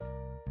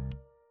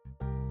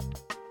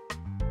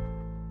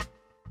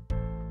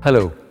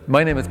Hello,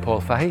 my name is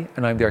Paul Fahey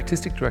and I'm the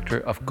Artistic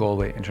Director of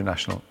Galway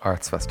International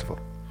Arts Festival.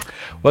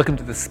 Welcome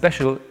to this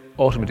special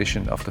autumn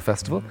edition of the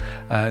festival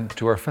and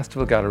to our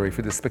festival gallery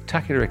for this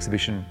spectacular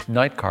exhibition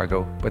Night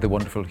Cargo by the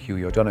wonderful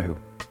Hughie O'Donoghue.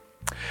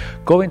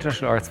 Galway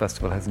International Arts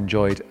Festival has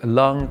enjoyed a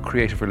long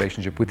creative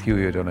relationship with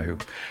Hughie O'Donoghue,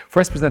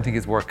 first presenting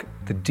his work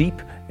The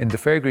Deep in the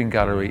Fairgreen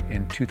Gallery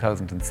in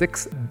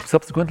 2006.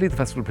 Subsequently, the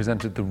festival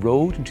presented The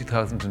Road in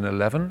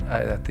 2011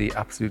 at the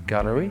Absolute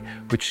Gallery,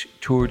 which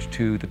toured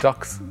to the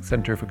Docks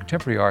Centre for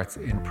Contemporary Arts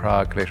in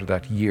Prague later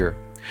that year.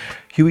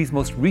 Hughie's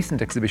most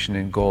recent exhibition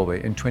in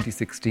Galway in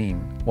 2016,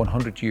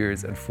 100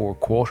 Years and 4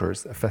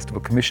 Quarters, a festival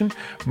commission,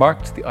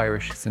 marked the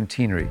Irish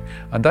centenary,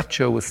 and that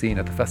show was seen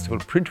at the Festival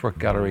Printwork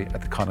Gallery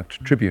at the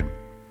Connacht Tribune.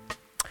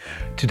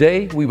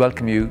 Today we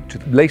welcome you to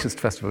the latest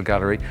festival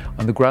gallery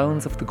on the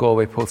grounds of the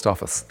Galway Post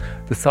Office,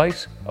 the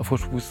site of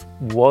what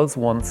was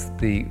once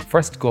the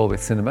first Galway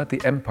cinema,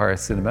 the Empire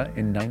Cinema,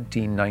 in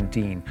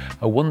 1919,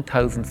 a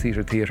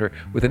 1,000-seater theatre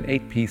with an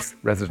 8-piece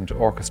resident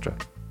orchestra.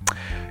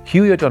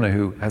 Hughie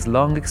O'Donoghue has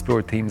long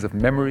explored themes of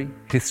memory,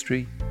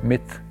 history,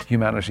 myth,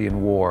 humanity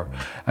and war,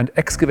 and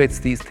excavates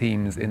these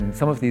themes in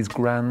some of these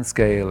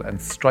grand-scale and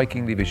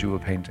strikingly visual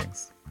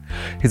paintings.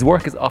 His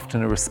work is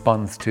often a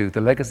response to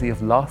the legacy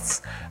of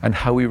loss and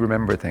how we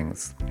remember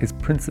things, his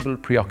principal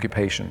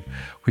preoccupation,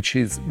 which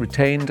is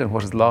retained and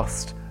what is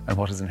lost and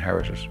what is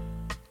inherited.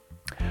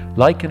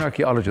 Like an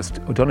archaeologist,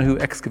 O'Donoghue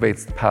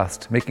excavates the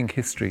past, making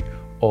history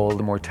all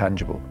the more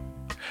tangible.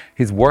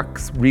 His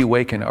works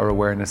reawaken our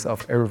awareness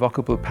of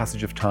irrevocable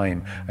passage of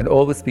time and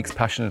always speaks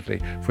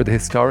passionately for the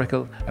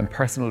historical and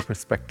personal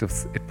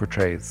perspectives it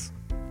portrays.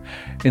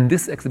 In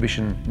this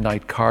exhibition,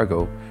 Night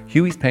Cargo,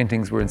 Hughie's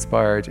paintings were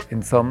inspired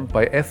in some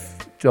by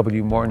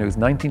F.W. Murnau's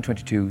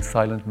 1922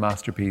 silent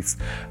masterpiece,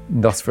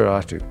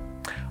 Nosferatu.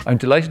 I'm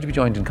delighted to be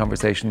joined in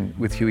conversation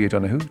with Hughie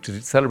O'Donoghue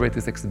to celebrate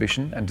this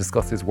exhibition and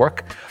discuss his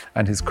work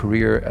and his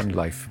career and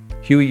life.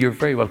 Hughie, you're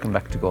very welcome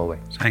back to Galway.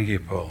 Thank you,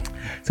 Paul.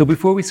 So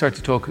before we start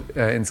to talk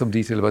in some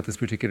detail about this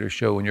particular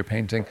show and your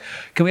painting,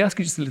 can we ask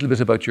you just a little bit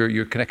about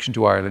your connection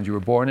to Ireland? You were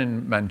born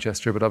in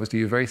Manchester, but obviously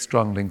you have very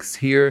strong links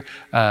here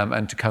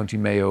and to County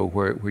Mayo,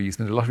 where you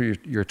spend a lot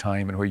of your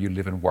time and where you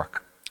live and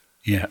work.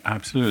 Yeah,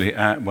 absolutely.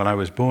 Well, I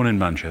was born in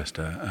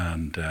Manchester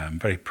and I'm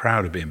very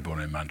proud of being born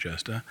in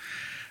Manchester.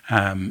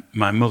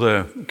 My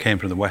mother came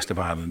from the west of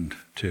Ireland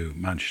to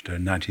Manchester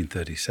in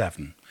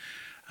 1937.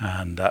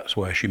 And that's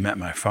where she met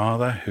my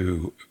father,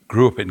 who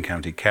grew up in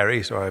County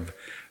Kerry. So I have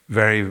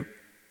very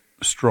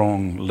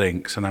strong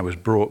links. And I was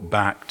brought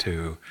back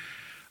to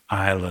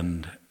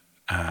Ireland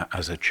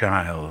as a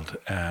child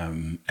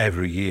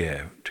every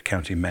year to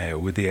County Mayo,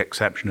 with the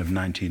exception of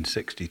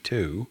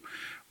 1962,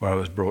 where I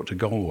was brought to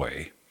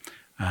Galway,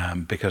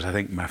 because I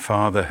think my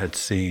father had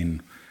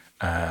seen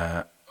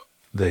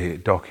the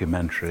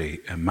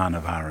documentary Man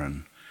of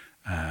Arran,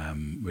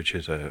 which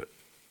is a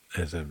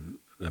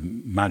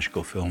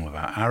magical film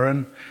about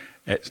Arran.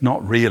 It's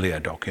not really a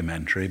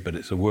documentary, but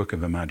it's a work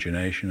of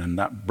imagination, and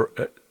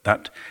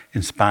that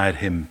inspired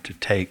him to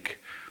take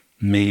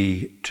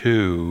me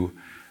to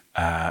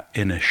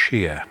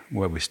Inisheer,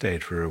 where we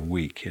stayed for a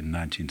week in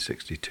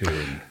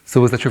 1962.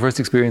 So was that your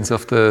first experience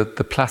of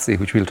the Plassie,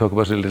 which we'll talk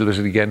about a little bit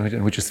again,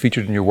 and which is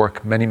featured in your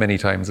work many, many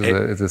times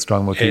as a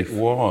strong motif? It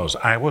was.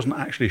 I wasn't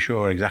actually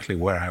sure exactly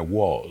where I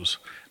was,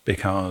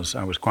 because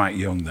I was quite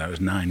young there. I was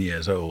 9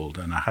 years old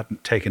and I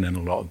hadn't taken in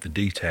a lot of the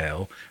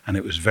detail, and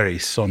it was very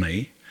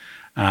sunny,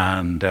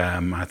 and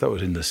I thought it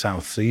was in the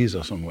South Seas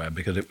or somewhere,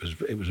 because it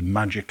was a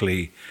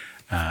magically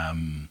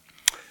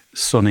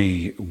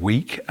sunny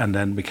week. And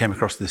then we came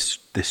across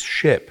this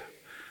ship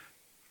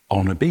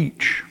on a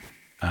beach,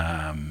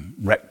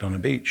 wrecked on a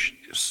beach,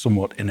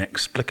 somewhat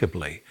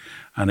inexplicably,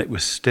 and it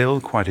was still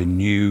quite a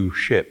new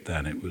ship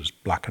then. It was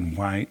black and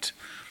white.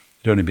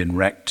 It had only been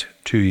wrecked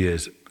 2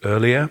 years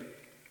earlier.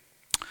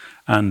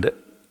 And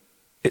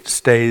it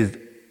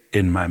stayed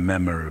in my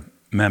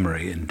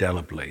memory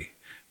indelibly,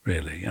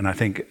 really. And I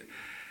think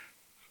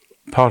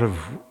part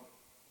of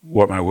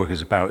what my work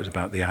is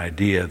about the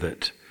idea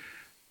that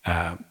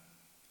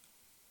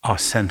our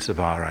sense of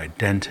our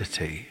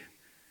identity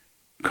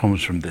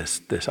comes from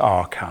this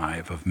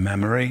archive of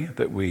memory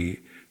that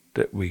we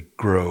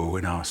grow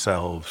in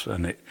ourselves,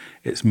 and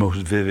it's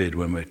most vivid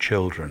when we're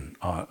children,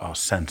 our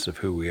sense of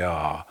who we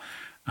are.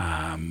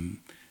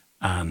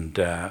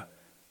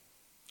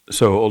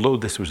 So although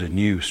this was a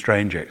new,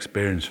 strange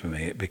experience for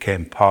me, it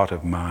became part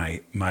of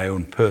my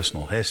own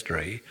personal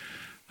history,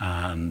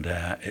 and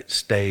it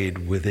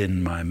stayed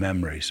within my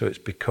memory. So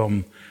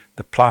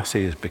the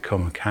Plassie has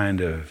become a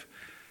kind of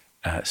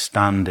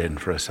stand-in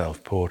for a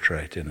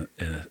self-portrait in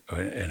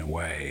a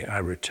way. I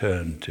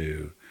return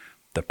to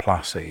the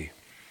Plassie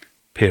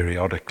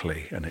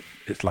periodically, and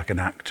it's like an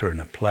actor in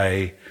a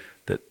play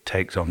that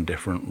takes on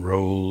different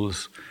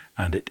roles,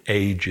 and it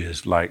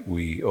ages like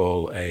we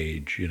all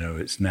age.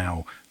 It's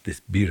now this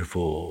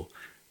beautiful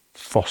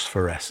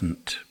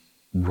phosphorescent,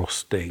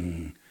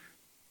 rusting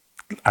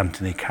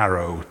Anthony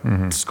Caro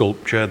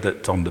sculpture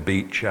that's on the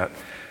beach at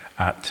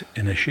at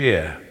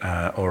Inisheer,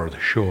 or the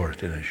shore at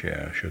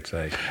Inisheer, I should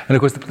say. And of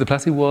course, the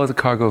Plassey was a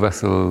cargo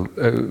vessel,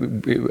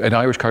 an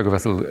Irish cargo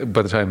vessel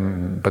by the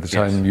time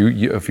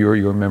yes. Of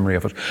your memory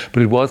of it.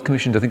 But it was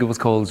commissioned. I think was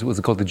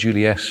it called the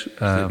Juliet?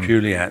 The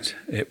Juliet.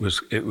 It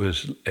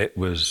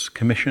was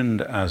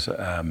commissioned as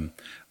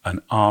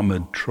an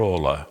armoured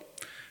trawler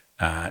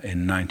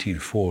in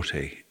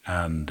 1940,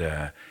 and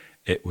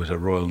it was a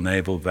Royal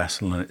Naval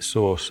vessel, and it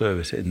saw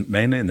service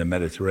mainly in the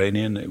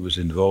Mediterranean. It was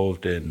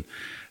involved in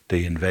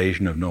the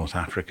invasion of North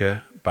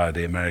Africa by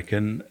the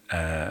American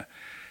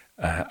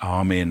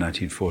army in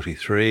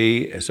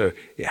 1943. So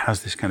it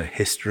has this kind of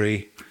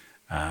history.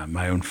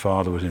 My own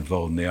father was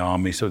involved in the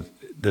army. So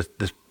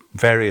there's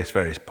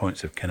various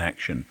points of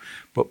connection.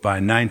 But by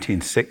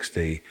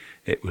 1960,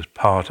 it was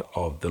part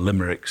of the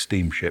Limerick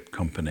Steamship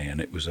Company,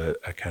 and it was a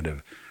kind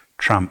of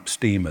tramp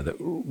steamer that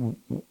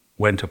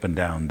went up and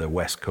down the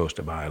west coast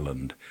of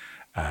Ireland,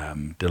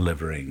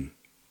 delivering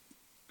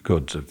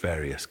goods of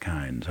various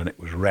kinds. And it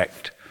was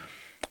wrecked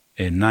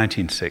in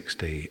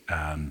 1960,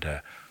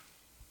 and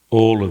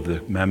all of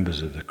the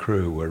members of the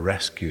crew were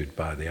rescued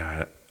by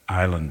the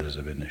islanders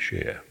of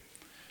Inisheer.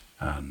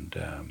 And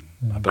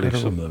I believe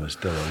some of them are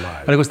still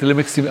alive. And of course, the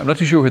Limerick I'm not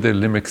too sure where the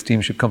Limerick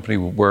Steamship Company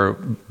were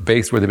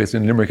based. Were they based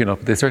in Limerick or not?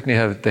 But they certainly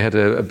had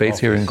a base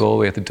here in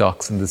Galway at the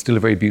docks, and there's still a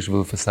very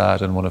beautiful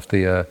facade and one of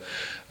the,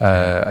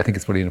 I think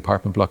it's probably an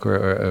apartment block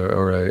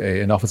or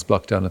an office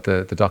block down at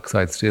the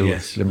dockside still,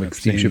 yes, with Limerick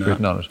Steamship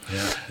written on it.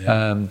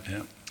 Yeah.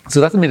 So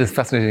that made it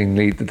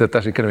fascinatingly that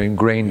it kind of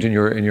ingrained in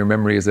your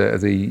memory as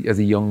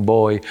a young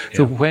boy.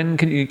 So when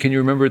can you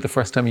remember the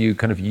first time you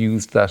kind of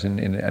used that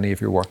in any of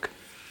your work?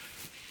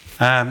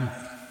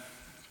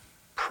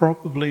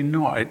 Probably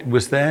not. It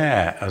was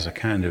there as a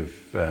kind of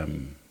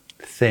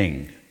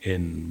thing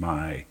in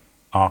my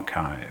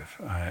archive.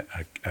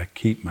 I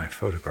keep my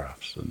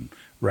photographs and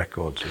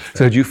records of things.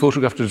 So had you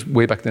photographed it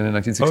way back then in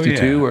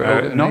 1962? Oh,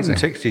 yeah. Not in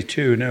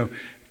 62, no.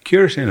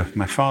 Curiously enough,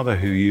 my father,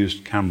 who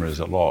used cameras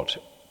a lot,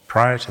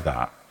 prior to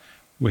that,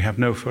 we have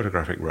no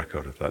photographic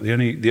record of that. The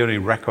only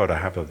record I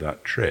have of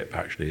that trip,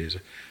 actually, is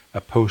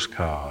a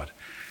postcard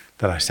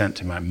that I sent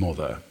to my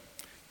mother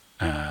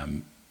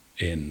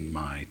in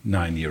my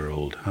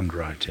 9-year-old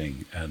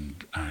handwriting,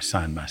 and I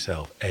signed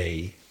myself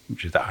A,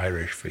 which is the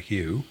Irish for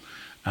Hugh,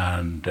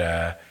 and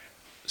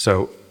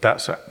so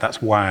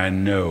that's why I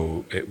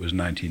know it was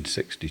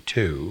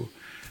 1962.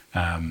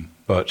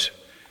 But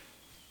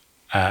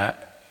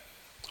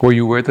were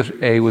you aware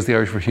that A was the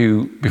Irish for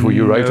Hugh before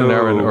you arrived in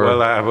Erin?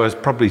 Well, I was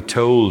probably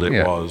told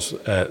it was,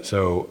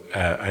 so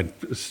I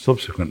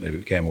subsequently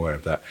became aware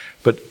of that.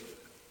 But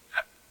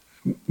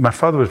my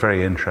father was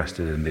very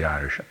interested in the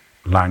Irish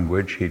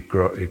language. He'd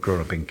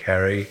grown up in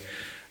Kerry,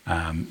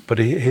 but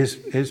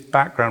his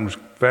background was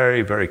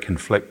very, very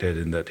conflicted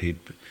in that he'd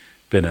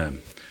been a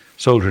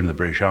soldier in the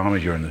British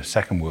Army during the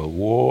Second World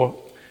War,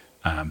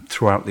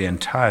 throughout the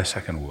entire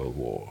Second World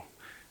War.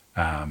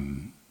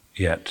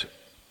 Yet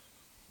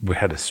we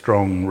had a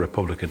strong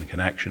Republican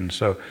connection.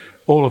 So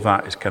all of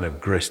that is kind of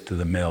grist to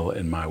the mill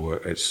in my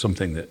work. It's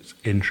something that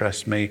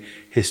interests me.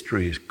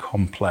 History is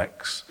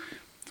complex.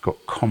 It's got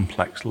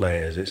complex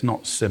layers. It's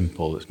not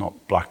simple. It's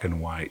not black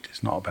and white.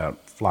 It's not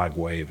about flag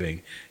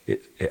waving.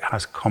 It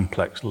has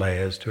complex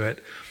layers to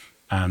it.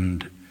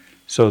 And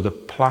so the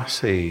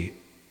Plassey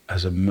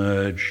has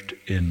emerged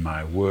in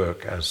my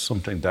work as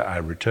something that I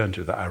return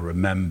to, that I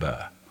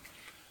remember.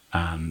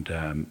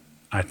 And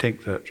I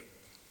think that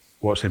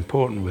what's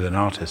important with an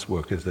artist's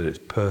work is that it's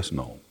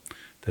personal,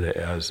 that it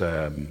has,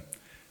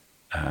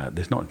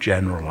 it's not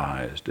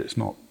generalized, it's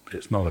not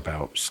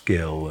about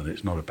skill, and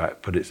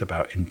but it's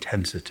about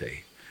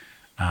intensity.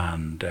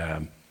 And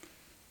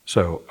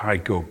so I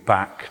go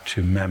back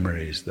to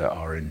memories that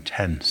are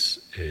intense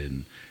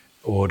in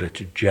order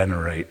to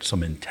generate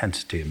some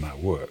intensity in my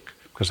work,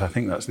 because I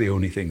think that's the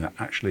only thing that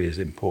actually is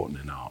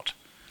important in art,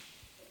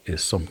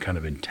 is some kind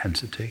of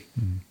intensity.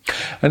 Mm.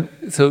 And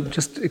so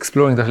just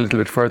exploring that a little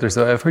bit further,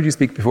 so I've heard you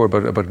speak before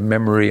about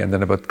memory and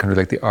then about kind of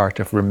like the art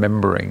of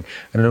remembering,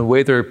 and in a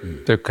way they're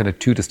kind of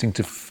two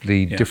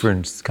distinctively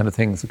different kind of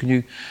things. So can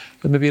you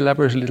maybe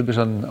elaborate a little bit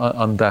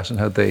on that and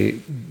how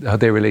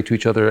they relate to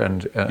each other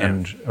and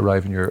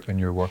arrive in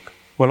your work?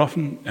 Well,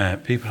 often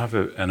people have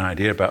an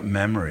idea about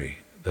memory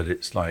that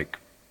it's like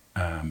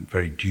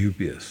very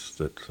dubious,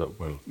 that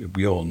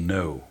we all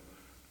know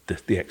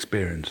the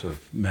experience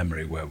of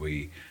memory where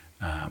we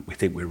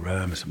think we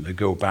remember something, we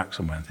go back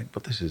somewhere and think,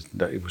 but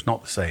it was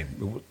not the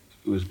same.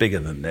 It was bigger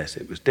than this.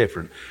 It was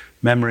different.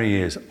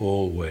 Memory is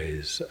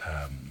always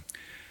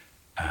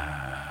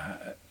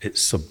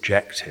it's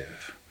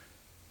subjective,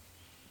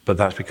 but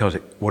that's because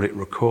what it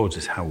records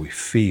is how we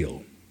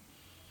feel,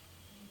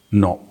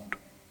 not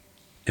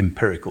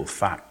empirical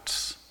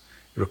facts.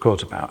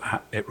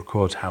 It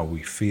records how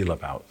we feel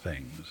about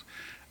things,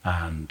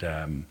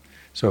 and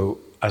so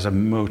as a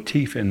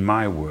motif in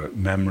my work,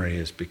 memory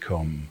has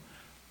become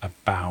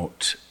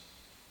about,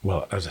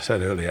 well, as I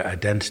said earlier,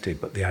 identity,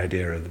 but the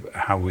idea of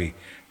how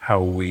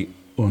we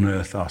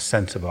unearth our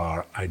sense of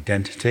our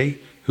identity,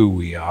 who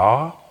we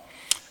are,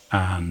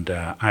 And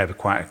I have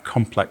quite a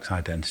complex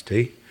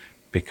identity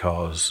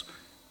because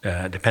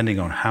depending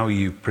on how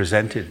you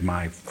presented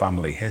my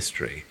family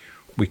history,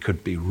 we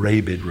could be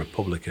rabid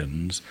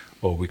Republicans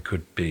or we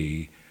could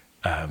be,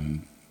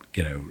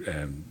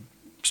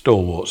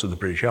 stalwarts of the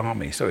British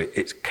Army. So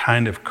it's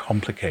kind of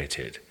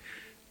complicated.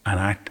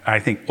 And I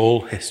think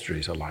all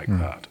histories are like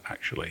that,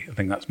 actually. I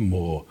think that's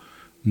more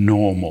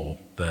normal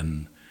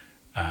than...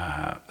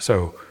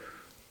 So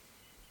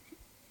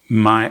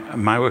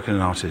my work as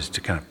an artist is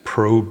to kind of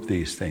probe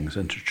these things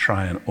and to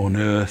try and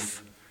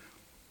unearth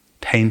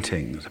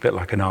paintings, a bit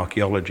like an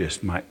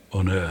archaeologist might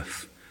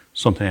unearth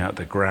something out of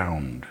the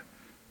ground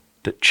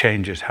that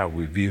changes how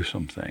we view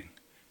something.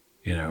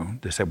 You know,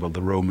 they said, well,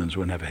 the Romans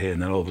were never here,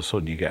 and then all of a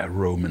sudden you get a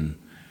Roman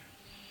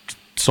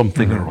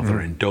something or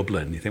other in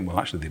Dublin, and you think, well,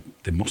 actually,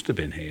 they must have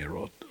been here,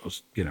 or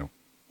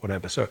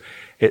whatever. So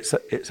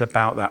it's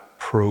about that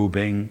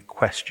probing,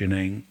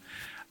 questioning,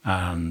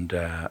 and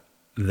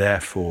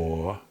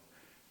therefore,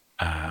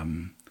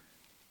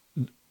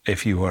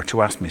 if you were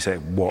to ask me, say,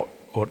 what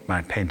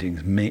my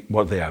paintings mean,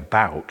 what they're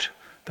about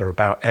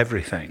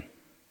everything.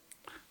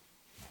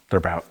 They're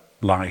about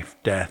life,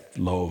 death,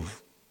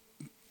 love,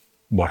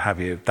 what have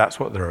you. That's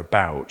what they're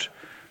about.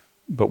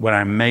 But when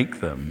I make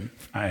them,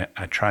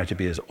 I try to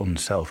be as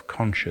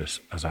unself-conscious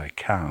as I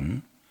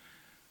can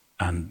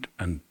and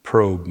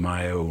probe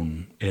my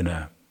own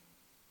inner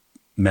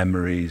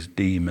memories,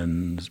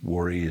 demons,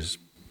 worries,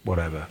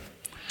 whatever.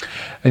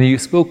 And you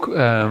spoke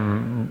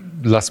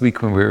last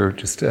week when we were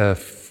just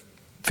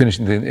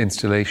finishing the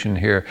installation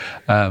here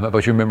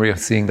about your memory of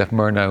seeing that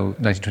Murnau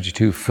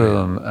 1922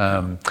 film. Do you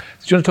want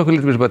to talk a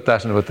little bit about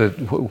that and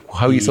about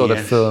how you saw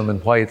that film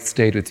and why it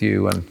stayed with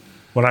you? And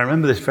well, I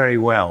remember this very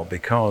well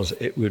because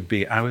it would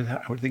be, I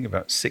would think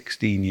about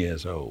 16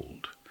 years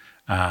old,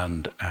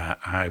 and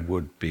I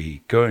would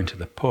be going to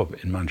the pub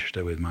in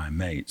Manchester with my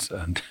mates,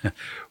 and I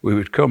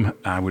would come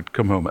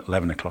home at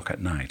 11 o'clock at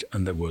night,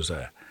 and they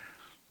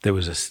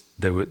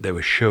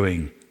were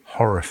showing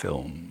horror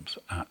films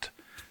at.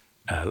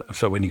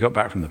 So when you got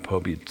back from the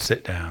pub, you'd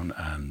sit down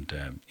and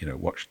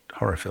watch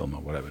horror film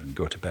or whatever, and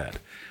go to bed.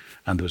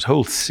 And there was a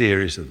whole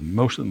series of them,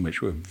 most of them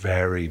which were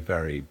very,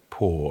 very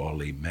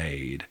poorly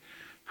made,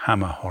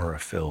 Hammer horror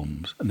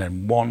films. And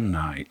then one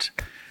night,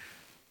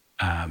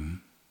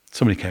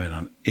 somebody came in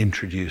and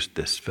introduced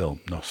this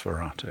film,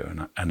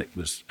 Nosferatu, and it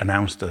was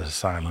announced as a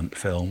silent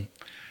film.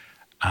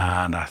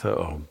 And I thought,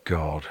 oh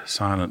God,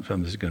 silent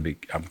film, this is going to be,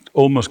 I'm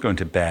almost going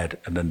to bed,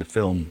 and then the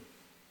film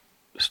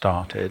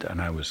started,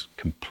 and I was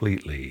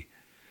completely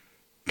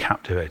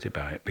captivated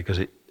by it because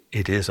it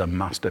is a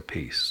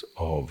masterpiece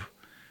of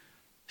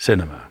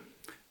cinema.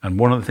 And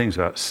one of the things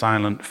about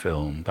silent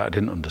film that I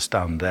didn't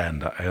understand then,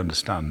 that I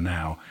understand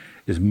now,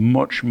 is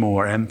much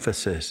more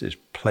emphasis is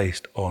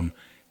placed on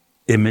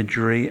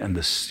imagery and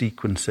the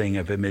sequencing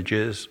of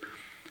images,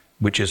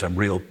 which is a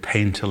real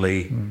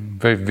painterly,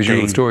 very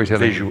visual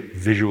storytelling.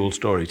 Visual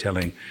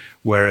storytelling.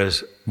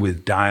 Whereas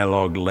with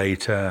dialogue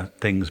later,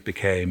 things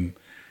became,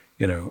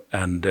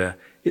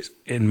 it's,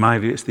 in my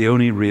view, it's the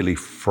only really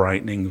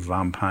frightening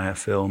vampire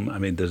film. I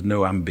mean, there's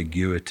no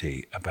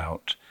ambiguity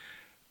about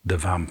the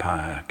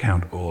vampire,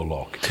 Count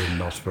Orlok in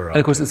Nosferatu. And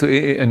of course,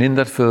 and in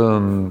that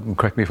film,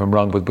 correct me if I'm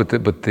wrong, but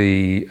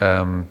the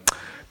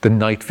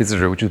Night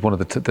Visitor, which is one of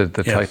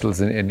the yes. titles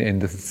in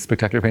the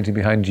spectacular painting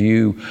behind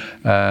you,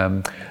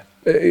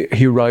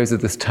 he arrives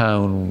at this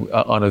town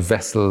on a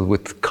vessel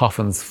with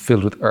coffins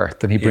filled with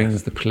earth, and he brings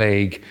yes. the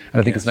plague.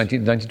 And I think yes. it's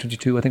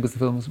 1922, I think was the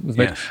film was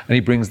made. Yes. And he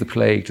brings the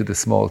plague to this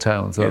small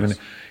town. So yes. I mean,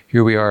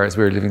 here we are as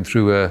we're living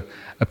through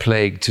a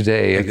plague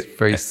today. It's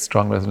very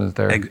strong resonance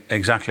there.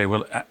 Exactly.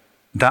 Well,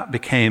 that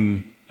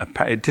became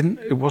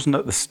it wasn't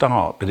at the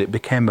start, but it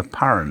became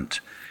apparent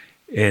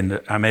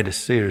I made a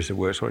series of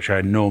works which I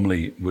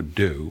normally would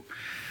do.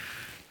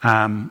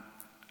 And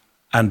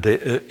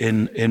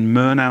in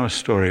Murnau's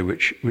story,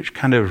 which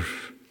kind of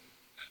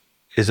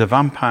is a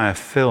vampire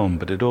film,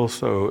 but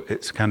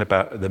it's kind of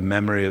about the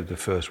memory of the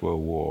First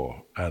World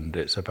War, and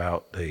it's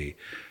about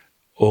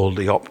all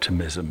the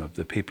optimism of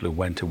the people who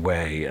went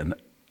away, and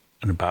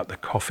about the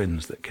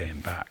coffins that came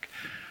back.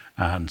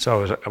 And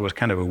so I was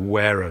kind of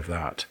aware of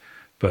that.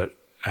 But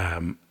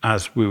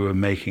as we were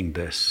making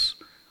this,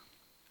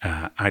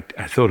 I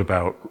thought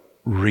about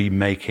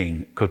remaking,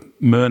 because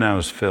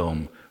Murnau's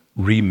film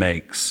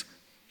remakes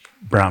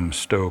Bram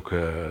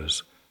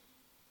Stoker's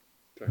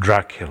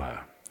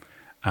Dracula,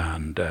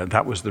 and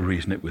that was the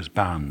reason it was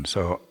banned.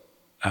 So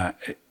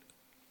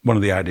one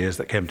of the ideas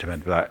that came to me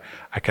was that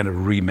I kind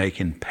of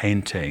remake in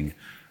painting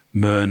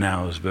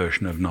Murnau's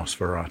version of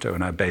Nosferatu,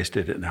 and I based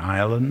it in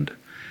Ireland,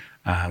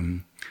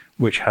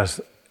 which has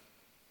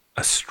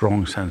a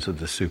strong sense of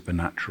the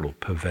supernatural,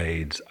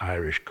 pervades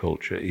Irish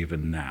culture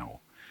even now.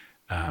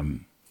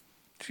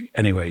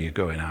 Anywhere you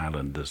go in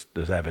Ireland,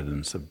 there's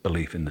evidence of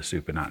belief in the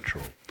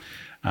supernatural.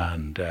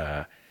 And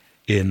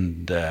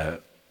in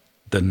the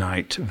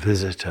Night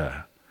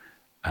Visitor,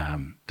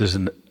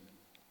 the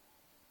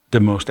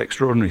most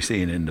extraordinary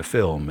scene in the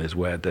film is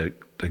where the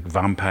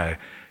vampire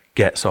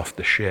gets off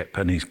the ship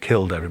and he's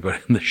killed everybody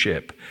in the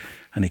ship.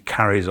 and he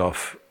carries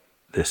off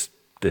this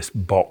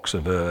box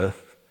of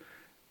earth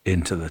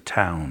into the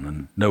town,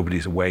 and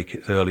nobody's awake.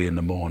 It's early in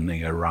the morning.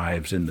 He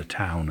arrives in the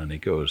town, and he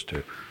goes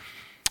to.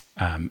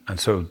 And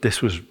so this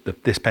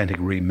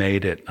painting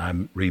remade it. I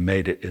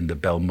remade it in the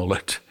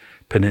Belmullet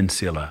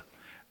Peninsula,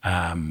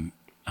 and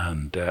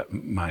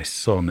my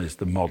son is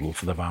the model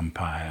for the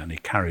vampire, and he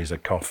carries a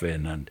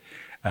coffin, and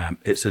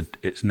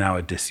it's now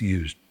a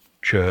disused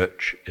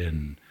church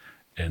in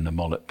the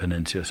Mullet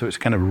Peninsula. So it's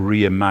kind of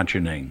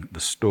reimagining the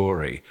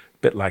story, a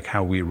bit like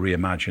how we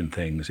reimagine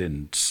things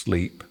in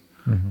sleep,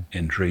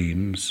 in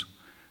dreams,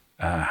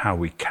 how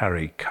we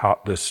carry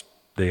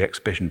the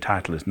exhibition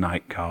title is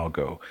Night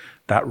Cargo.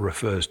 That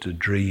refers to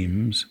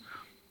dreams,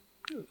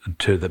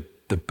 to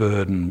the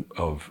burden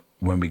of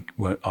when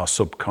our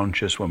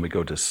subconscious, when we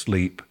go to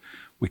sleep,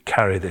 we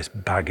carry this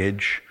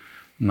baggage,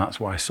 and that's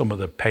why some of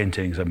the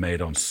paintings are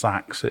made on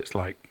sacks. It's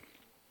like,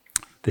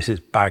 this is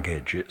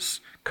baggage, it's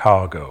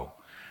cargo,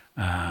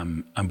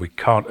 and we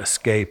can't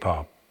escape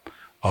our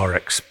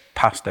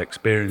past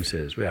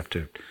experiences. We have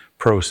to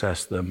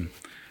process them,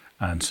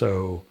 and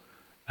so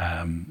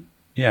and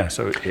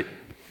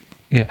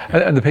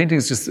the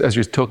paintings, just as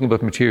you're talking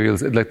about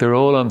materials, like they're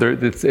all on there.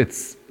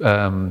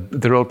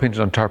 They're all painted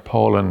on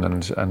tarpaulin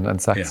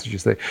and sacks, as you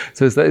say.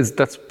 So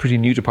that's pretty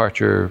new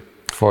departure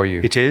for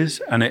you. It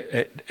is, and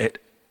it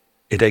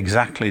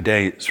exactly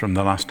dates from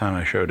the last time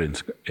I showed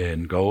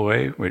in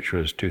Galway, which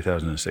was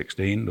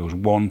 2016. There was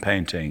one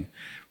painting,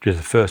 which is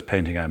the first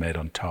painting I made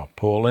on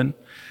tarpaulin,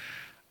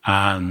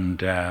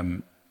 and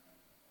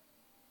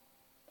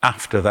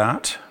after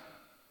that,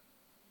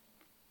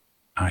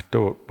 I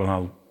thought,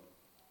 well,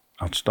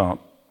 I'll start.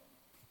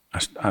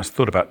 I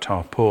thought about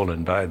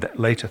tarpaulin, but I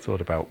later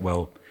thought about,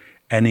 well,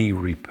 any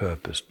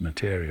repurposed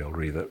material,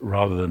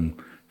 rather than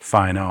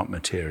fine art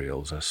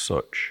materials as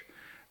such,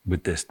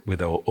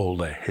 with all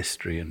their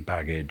history and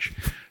baggage,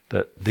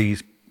 that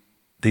these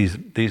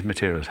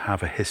materials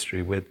have a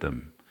history with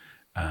them,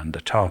 and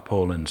the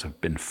tarpaulins have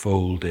been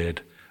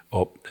folded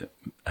up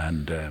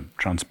and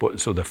transported,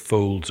 so the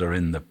folds are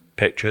in the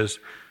pictures.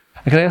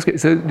 Can I ask you,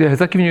 so has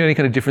that given you any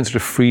kind of different sort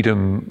of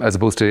freedom, as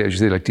opposed to, as you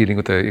say, like dealing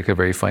with a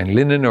very fine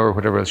linen or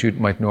whatever else you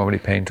might normally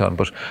paint on,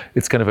 but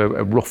it's kind of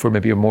a rougher,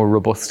 maybe a more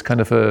robust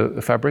kind of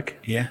a fabric?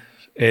 Yeah,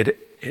 it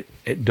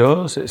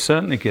does. It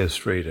certainly gives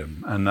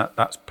freedom, and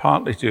that's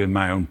partly to do with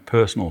my own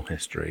personal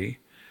history,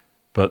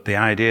 but the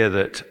idea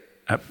that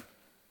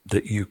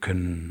you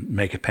can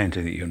make a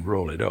painting that you can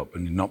roll it up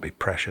and not be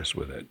precious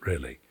with it,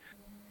 really.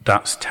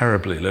 That's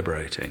terribly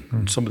liberating.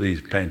 And some of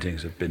these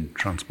paintings have been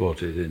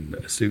transported in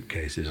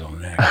suitcases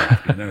on an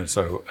aircraft,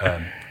 so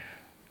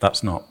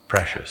that's not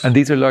precious. And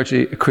these are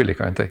largely acrylic,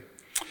 aren't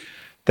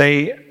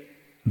they?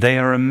 They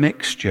are a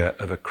mixture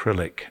of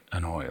acrylic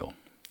and oil,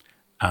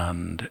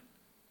 and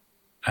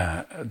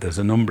there's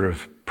a number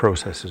of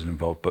processes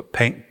involved, but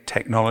paint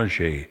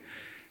technology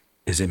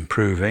is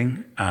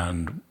improving,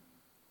 and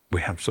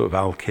we have sort of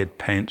alkyd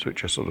paints,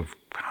 which are sort of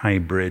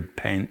hybrid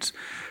paints.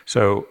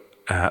 So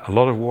a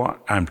lot of what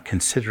I'm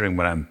considering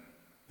when I'm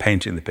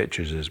painting the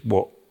pictures is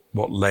what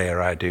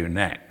layer I do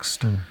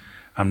next.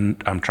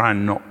 I'm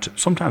trying not to.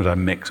 Sometimes I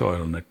mix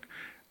oil and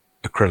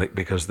acrylic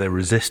because they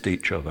resist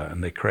each other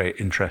and they create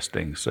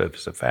interesting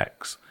surface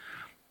effects.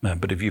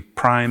 But if you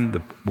prime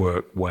the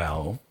work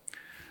well,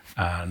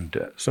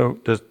 and so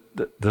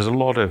there's a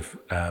lot of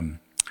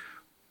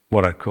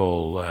what I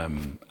call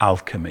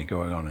alchemy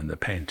going on in the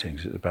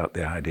paintings. It's about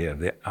the idea of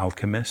the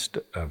alchemist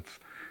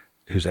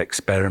who's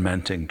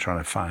experimenting, trying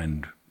to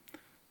find,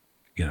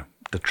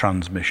 the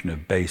transmission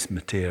of base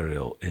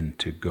material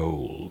into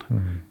gold,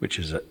 which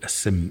is a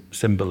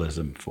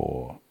symbolism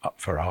for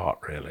art,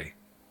 really.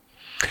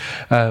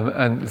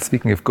 And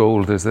speaking of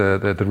gold, there's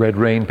the Red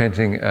Rain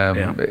painting.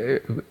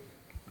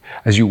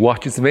 As you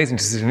watch, it's amazing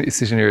to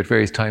sit in here at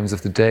various times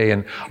of the day,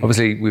 and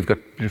obviously we've got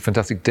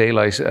fantastic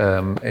daylight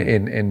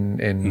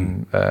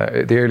in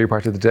the earlier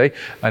part of the day,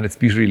 and it's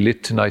beautifully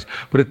lit tonight.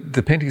 But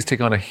the paintings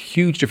take on a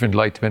huge different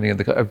light depending on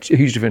a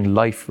huge different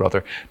life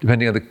rather,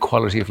 depending on the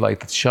quality of light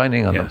that's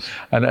shining on them.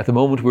 And at the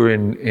moment we're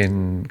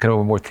in kind of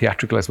a more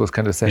theatrical, I suppose,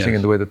 kind of setting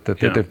in the way that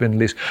they've been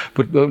lit.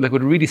 But like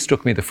what really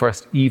struck me the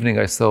first evening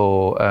I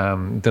saw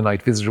The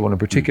Night Visitor one in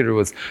particular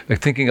was like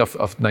thinking of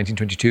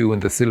 1922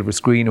 and the silver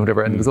screen or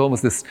whatever, and it was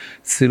almost this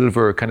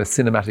silver kind of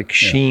cinematic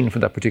sheen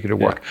from that particular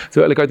work.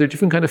 So like, are there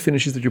different kind of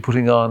finishes that you're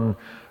putting on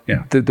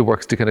the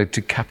works to kind of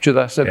to capture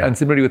that? And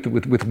similarly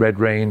with Red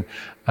Rain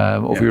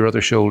over your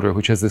other shoulder,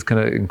 which has this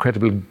kind of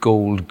incredible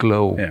gold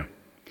glow. Yeah.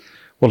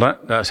 Well,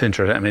 that's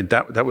interesting. I mean,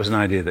 that was an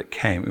idea that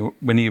came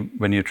when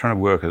you're trying to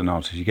work as an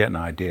artist. You get an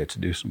idea to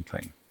do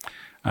something,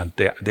 and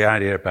the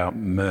idea about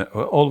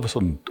all of a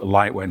sudden a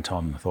light went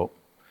on, and I thought,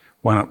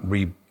 why not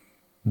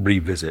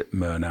revisit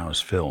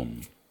Murnau's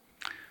film?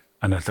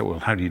 And I thought, well,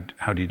 how do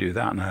you do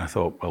that? And I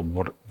thought, well,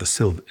 what the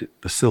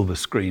silver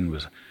screen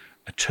was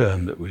a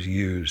term that was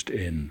used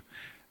in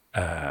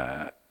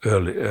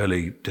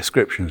early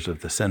descriptions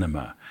of the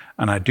cinema.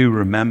 And I do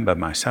remember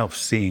myself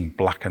seeing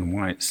black and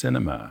white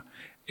cinema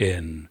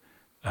in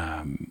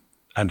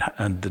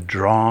and the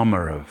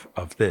drama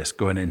of this,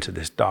 going into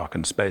this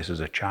darkened space as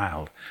a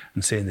child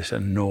and seeing this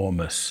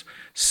enormous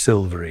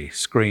silvery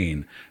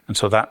screen. And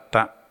so that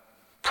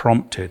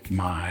prompted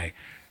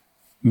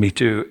me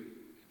to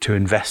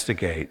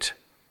investigate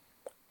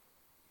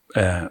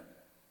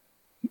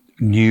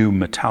new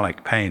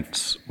metallic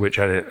paints, which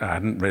I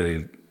hadn't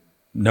really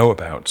know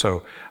about.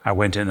 So I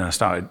went in and I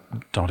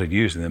started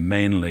using them,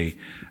 mainly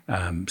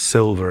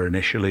silver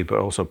initially, but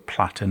also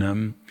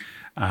platinum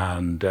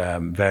and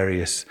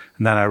various.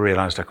 And then I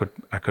realized I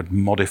could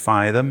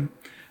modify them,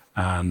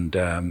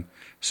 and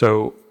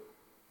so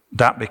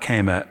that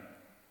became a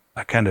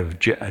kind of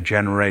a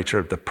generator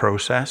of the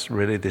process.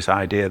 Really, this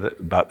idea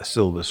about the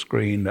silver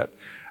screen, that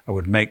I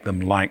would make them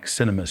like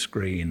cinema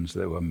screens.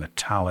 They were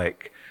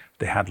metallic,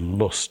 they had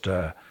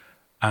luster,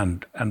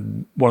 and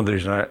one of the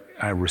reasons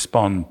I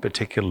respond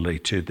particularly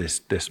to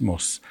this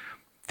most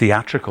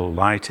theatrical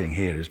lighting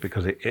here is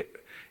because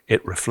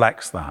it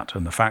reflects that,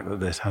 and the fact that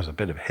this has a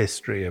bit of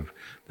history of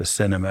the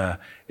cinema.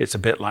 It's a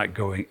bit like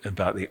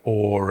about the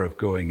awe of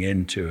going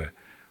into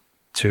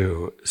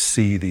to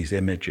see these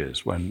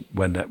images when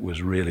that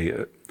was really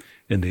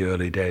in the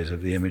early days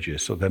of the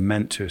images. So they're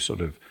meant to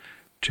sort of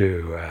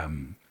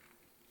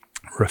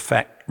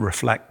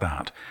reflect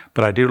that.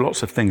 But I do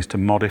lots of things to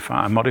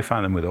modify. I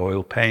modify them with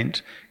oil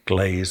paint,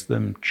 glaze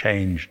them,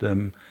 change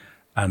them,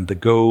 and the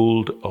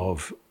gold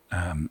of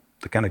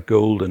the kind of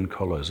golden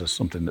colours are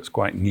something that's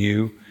quite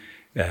new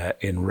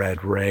in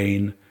Red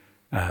Rain.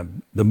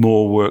 The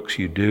more works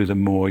you do, the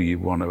more you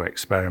want to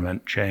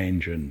experiment,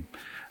 change, and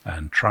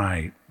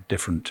try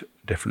different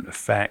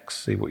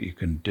effects, see what you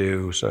can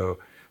do. So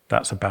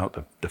that's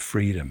about the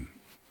freedom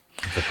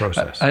of the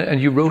process.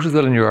 And you wrote as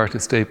well in your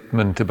artist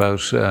statement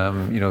about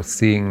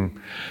seeing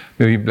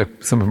maybe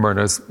like some of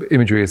Murnau's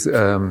imagery as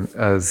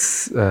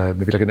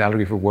maybe like an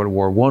allegory for World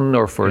War I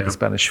or for the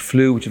Spanish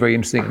flu, which is very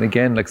interesting, and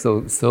again like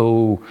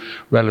so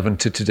relevant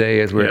to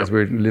today as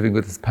we're living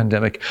with this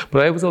pandemic.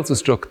 But I was also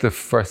struck the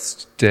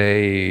first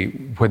day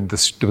when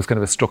there was kind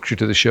of a structure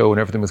to the show and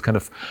everything was kind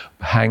of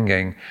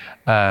hanging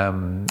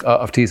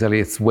of T.S.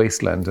 Eliot's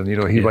Wasteland, and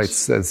he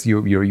writes as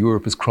your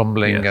Europe is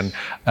crumbling, and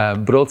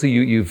but also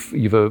you've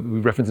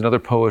referenced another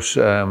poet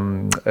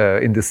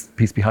in this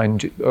piece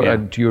behind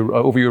you,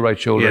 over your right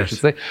shoulder, I should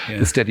say,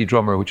 The Steady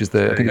Drummer, which is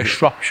I think a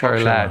Shropshire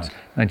Lad,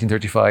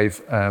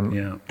 1935.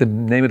 The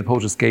name of the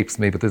poet escapes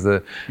me, but there's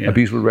a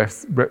beautiful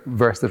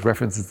verse that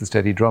references The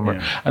Steady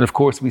Drummer. And of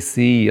course we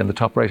see on the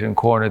top right-hand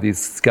corner these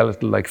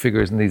skeletal-like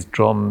figures and these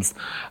drums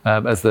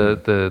as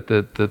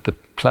the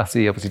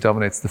Plassey obviously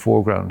dominates the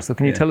foreground. So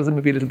can you tell us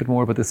maybe a little bit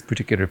more about this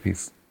particular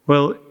piece?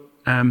 Well,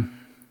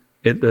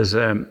 there's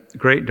a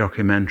great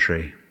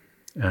documentary,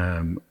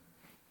 a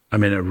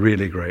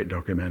really great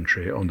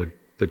documentary on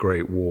the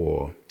Great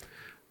War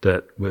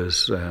that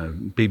was a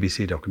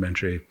BBC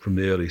documentary from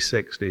the early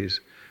 60s.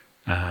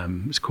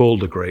 It's called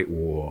The Great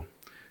War.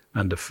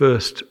 And the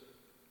first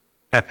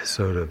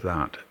episode of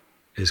that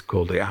is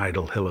called The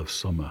Idle Hill of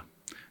Summer.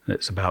 And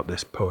it's about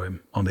this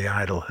poem on the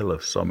idle hill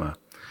of summer.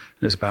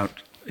 And it's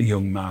about a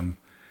young man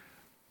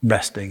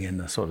resting in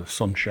the sort of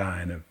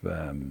sunshine of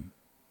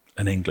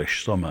an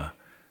English summer,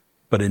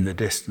 but in the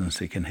distance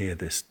he can hear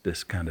this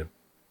kind of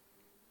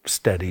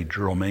steady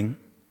drumming,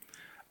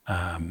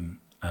 and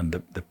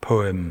the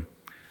poem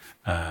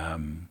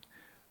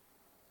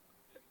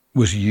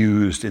was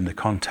used in the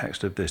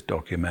context of this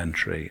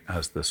documentary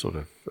as the sort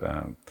of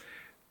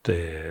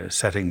the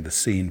setting the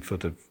scene for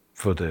the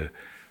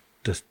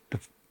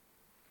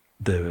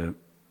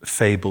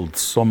fabled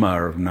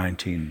summer of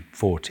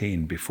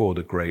 1914 before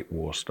the Great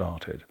War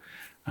started,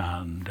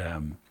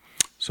 and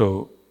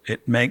so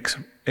it makes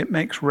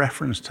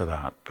reference to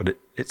that, but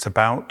it's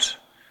about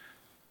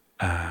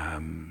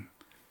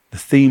the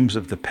themes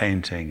of the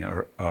painting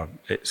are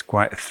it's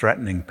quite a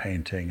threatening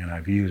painting, and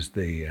I've used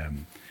the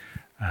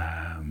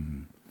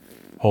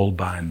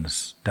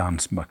Holbein's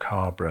Danse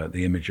Macabre,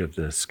 the image of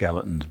the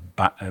skeletons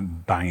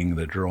banging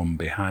the drum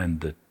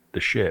behind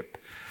the ship.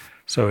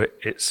 So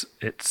it's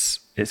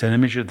an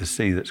image of the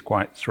sea that's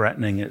quite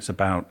threatening. It's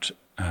about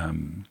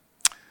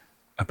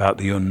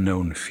the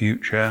unknown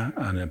future,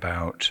 and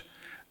about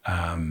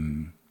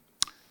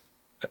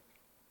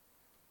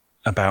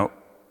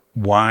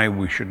why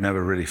we should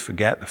never really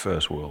forget the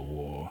First World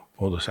War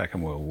or the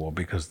Second World War,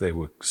 because they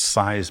were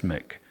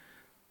seismic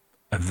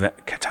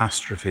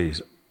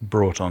catastrophes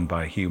brought on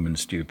by human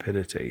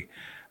stupidity.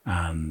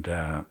 And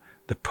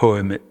the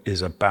poem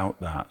is about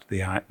that,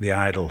 the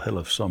idle hill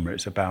of summer.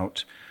 It's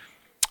about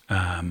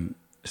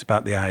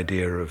the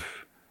idea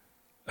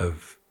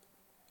of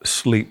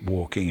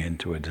sleepwalking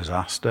into a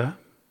disaster.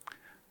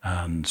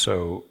 And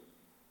so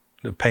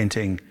the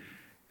painting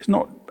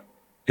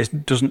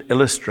it doesn't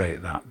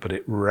illustrate that, but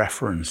it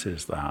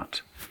references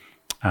that,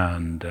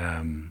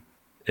 and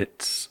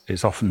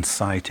it's often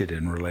cited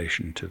in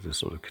relation to the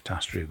sort of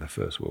catastrophe of the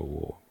First World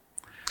War.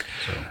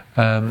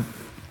 So.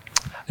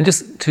 And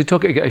just to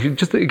talk again,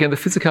 the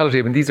physicality.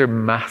 I mean, these are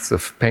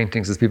massive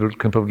paintings, as people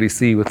can probably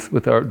see, with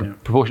the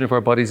proportion of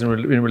our bodies in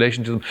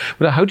relation to them.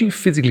 But how do you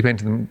physically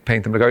paint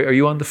them? Like, are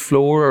you on the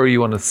floor, or are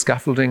you on a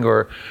scaffolding,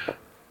 or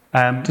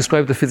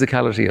describe the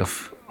physicality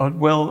of?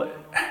 Well,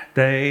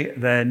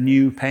 they're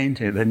new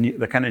painting.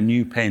 They're kind of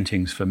new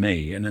paintings for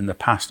me. And in the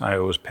past, I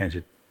always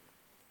painted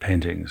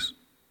paintings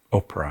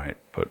upright.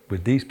 But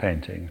with these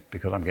paintings,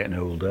 because I'm getting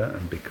older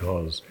and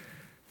because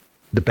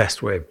the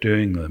best way of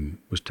doing them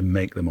was to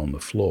make them on the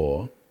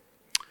floor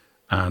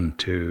and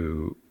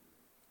to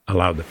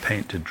allow the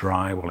paint to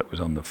dry while it was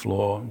on the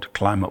floor, to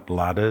climb up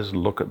ladders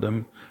and look at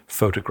them,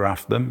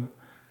 photograph them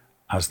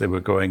as they were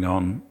going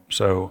on.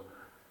 So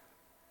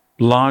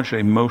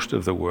largely most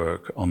of the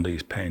work on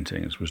these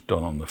paintings was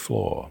done on the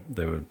floor.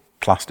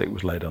 Plastic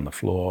was laid on the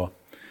floor,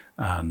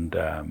 and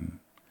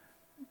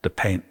the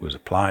paint was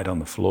applied on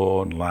the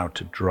floor and allowed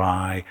to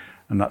dry.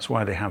 And that's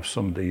why they have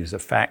some of these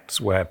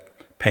effects where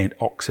paint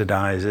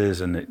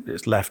oxidizes and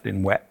it's left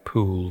in wet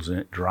pools and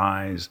it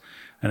dries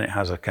and it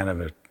has a kind of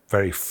a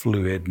very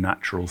fluid,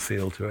 natural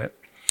feel to it.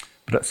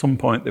 But at some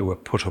point they were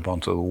put up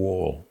onto the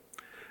wall.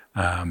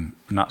 And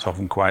that's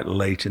often quite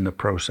late in the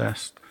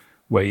process,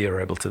 where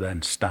you're able to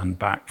then stand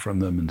back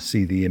from them and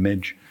see the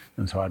image.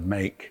 And so I'd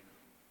make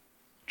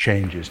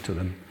changes to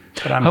them.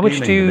 But how much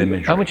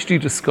do you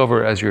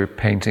discover as you're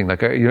painting?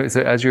 Like, have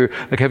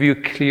you a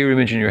clear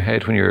image in your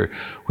head when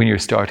you're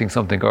starting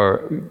something,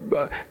 or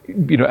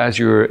as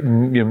you're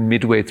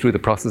midway through the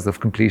process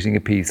of completing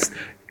a piece?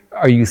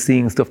 Are you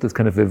seeing stuff that's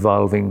kind of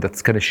evolving,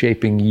 that's kind of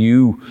shaping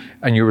you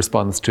and your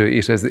response to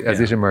it as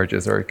it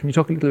emerges? Or can you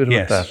talk a little bit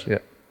about that? Yeah.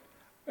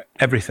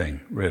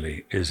 Everything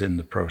really is in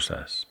the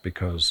process,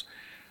 because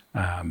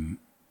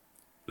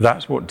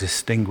that's what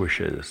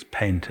distinguishes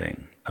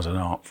painting as an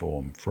art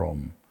form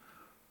from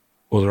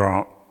other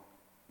art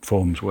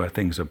forms where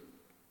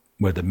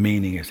where the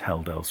meaning is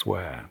held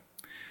elsewhere.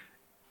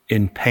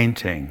 In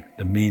painting,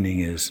 the meaning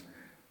is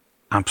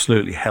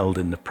absolutely held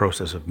in the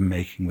process of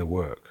making the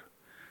work,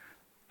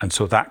 and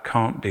so that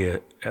can't be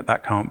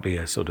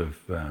a sort of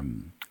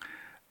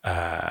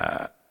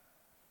a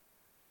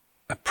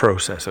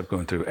process of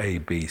going through A,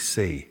 B,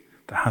 C.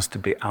 There has to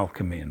be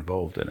alchemy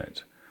involved in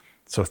it.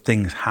 So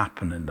things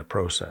happen in the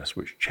process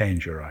which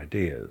change your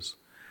ideas.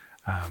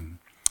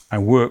 I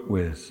work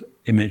with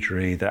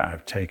imagery that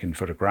I've taken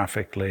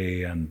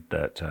photographically and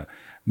that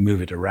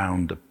move it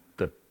around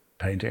the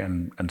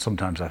painting. And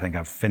sometimes I think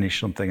I've finished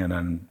something and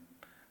then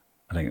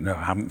I think, no,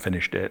 I haven't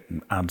finished it,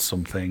 and add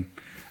something.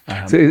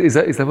 So is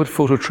that what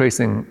photo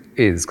tracing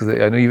is? Because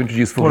I know you've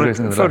introduced photo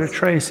tracing in the photo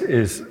trace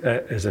is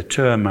a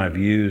term I've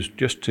used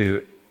just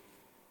to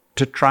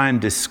try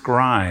and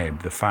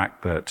describe the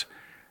fact that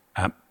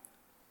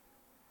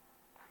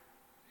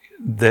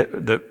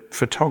the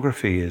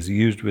photography is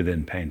used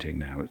within painting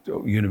now. It's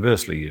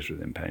universally used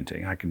within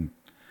painting.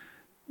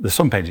 There's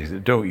some paintings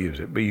that don't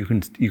use it, but you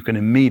can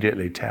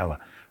immediately tell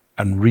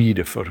and read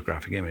a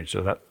photographic image.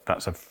 So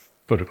that's a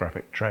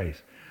photographic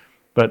trace.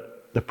 But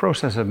the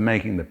process of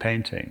making the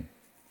painting,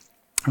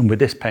 and with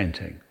this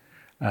painting,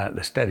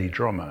 The Steady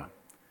Drummer,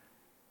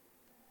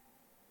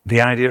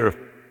 the idea of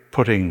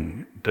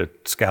putting the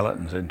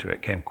skeletons into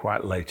it came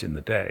quite late in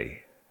the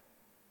day.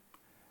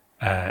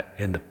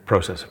 In the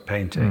process of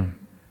painting,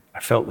 I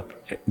felt that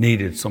it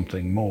needed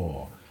something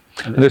more.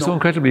 And they're so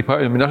incredibly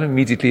powerful. I mean, not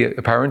immediately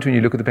apparent when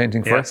you look at the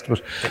painting first,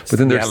 but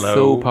then they're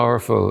so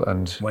powerful.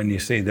 And when you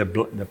see they're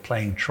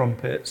playing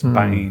trumpets,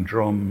 banging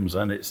drums,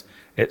 and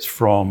it's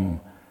from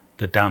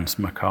the Dance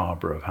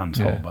Macabre of Hans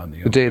Holbein.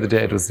 The Day of the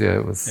Dead was.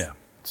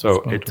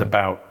 So it's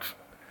about.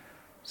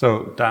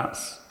 So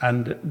that's,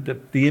 and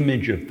the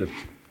image of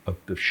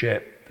the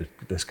ship,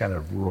 this kind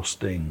of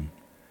rusting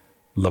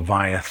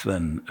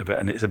Leviathan of it,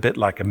 and it's a bit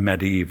like a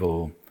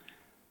medieval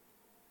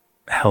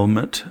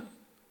helmet.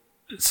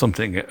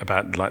 Something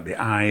about like the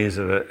eyes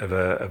of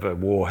a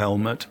war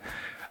helmet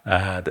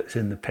that's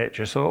in the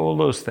picture. So all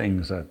those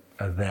things are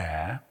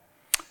there,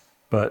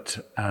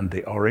 and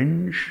the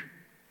orange,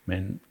 I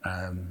mean,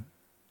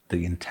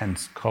 the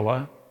intense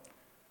color,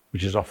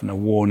 which is often a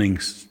warning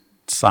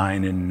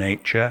sign in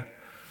nature.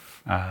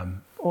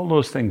 All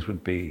those things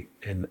would be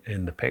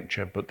in the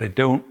picture, but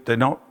they're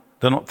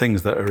not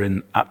things that are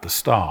in at the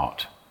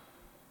start.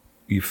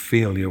 You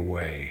feel your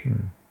way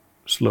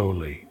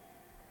slowly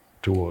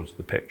towards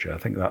the picture. I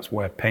think that's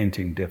where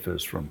painting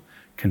differs from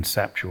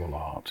conceptual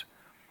art.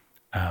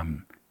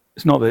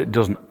 It's not that it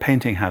doesn't,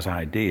 painting has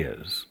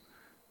ideas,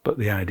 but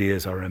the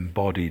ideas are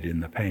embodied in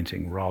the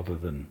painting rather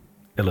than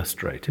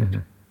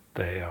illustrated.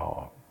 They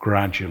are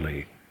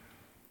gradually,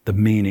 the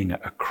meaning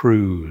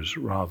accrues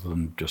rather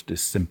than just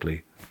is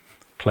simply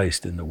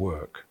placed in the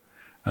work.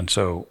 And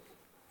so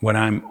when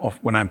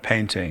I'm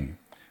painting,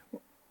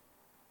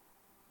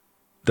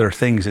 there are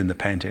things in the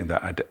painting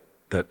that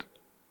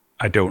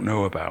I don't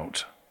know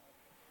about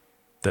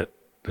that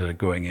are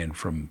going in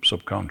from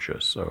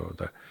subconscious. So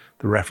the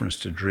reference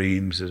to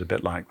dreams is a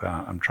bit like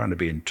that. I'm trying to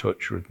be in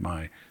touch with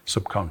my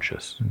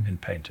subconscious in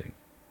painting.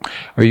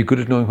 Are you good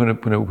at knowing when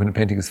a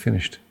painting is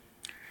finished?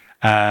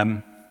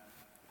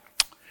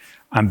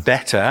 I'm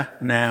better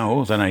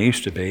now than I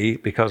used to be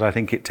because I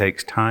think it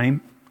takes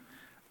time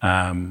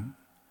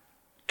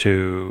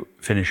to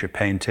finish a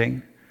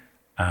painting.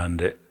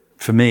 And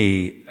for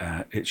me,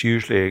 it's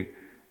usually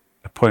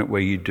a point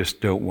where you just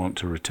don't want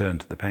to return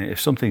to the painting. If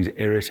something's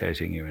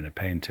irritating you in a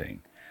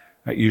painting,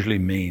 that usually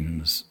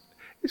means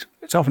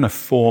it's often a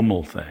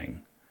formal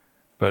thing,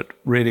 but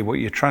really what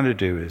you're trying to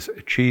do is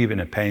achieve in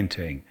a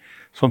painting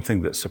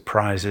something that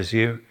surprises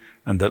you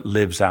and that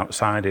lives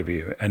outside of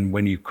you. And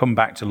when you come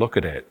back to look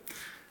at it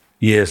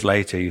years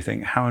later, you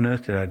think, how on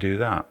earth did I do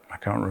that? I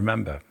can't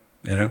remember.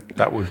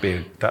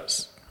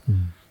 That's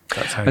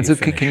how and you so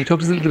finish. can you talk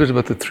to us a little bit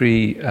about the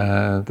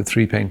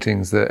three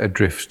paintings,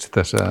 Adrift,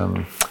 that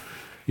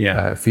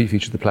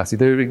feature the Plassey?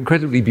 They're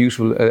incredibly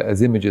beautiful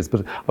as images,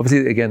 but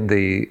obviously, again,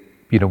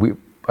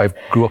 I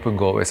grew up in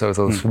Galway, so I was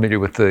always familiar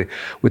with the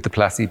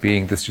Plassey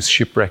being this just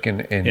shipwreck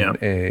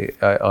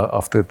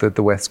off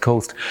the west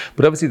coast.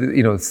 But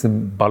obviously,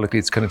 symbolically,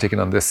 it's kind of taken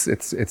on this.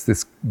 It's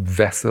this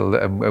vessel.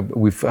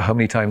 How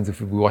many times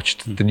have we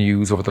watched the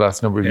news over the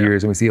last number of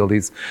years, and we see all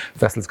these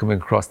vessels coming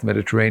across the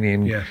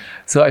Mediterranean? Yeah.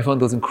 So I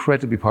found those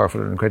incredibly powerful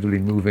and incredibly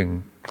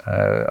moving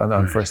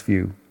on first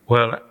view.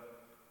 Well,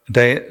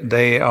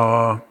 they're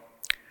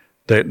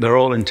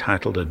all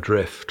entitled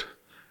Adrift,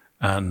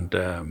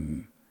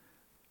 and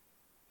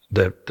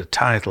the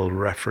title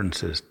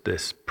references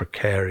this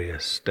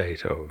precarious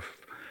state of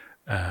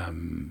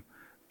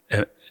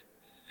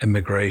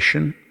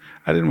immigration.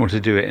 I didn't want to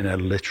do it in a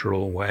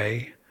literal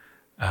way,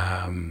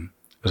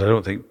 because I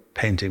don't think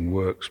painting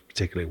works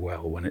particularly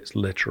well when it's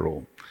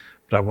literal.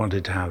 But I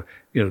wanted to have,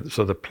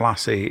 so the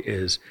Plassey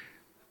is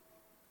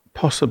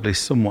possibly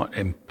somewhat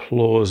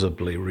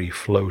implausibly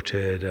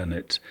refloated, and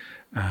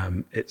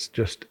it's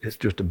just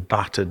a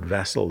battered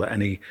vessel that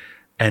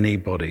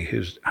anybody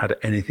who's had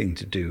anything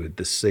to do with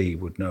the sea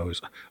would know is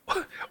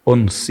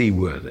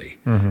unseaworthy.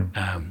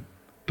 Mm-hmm.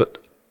 But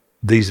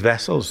these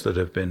vessels that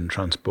have been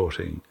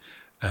transporting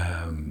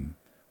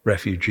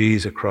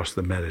refugees across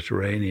the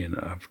Mediterranean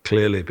have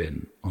clearly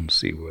been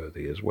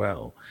unseaworthy as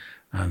well.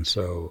 And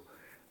so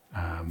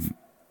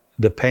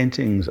the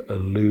paintings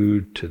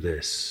allude to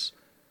this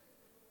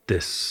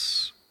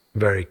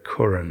very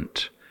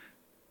current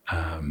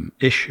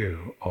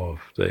issue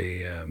of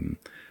the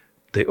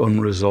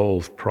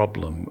unresolved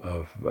problem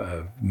of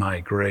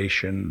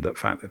migration, the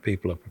fact that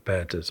people are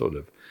prepared to sort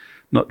of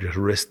not just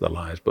risk their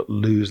lives, but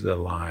lose their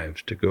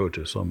lives to go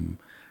to some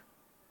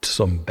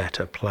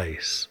better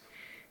place.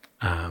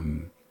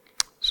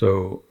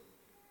 So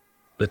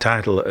the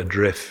title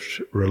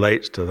Adrift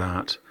relates to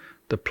that.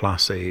 The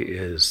Plassey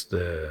is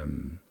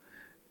the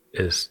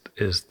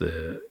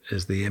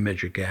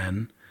image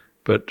again,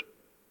 but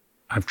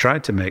I've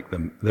tried to make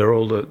them.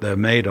 They're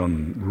made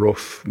on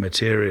rough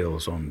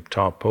materials, on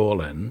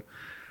tarpaulin.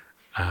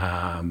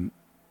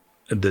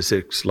 There's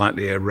a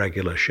slightly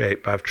irregular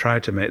shape. I've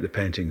tried to make the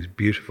paintings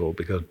beautiful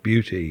because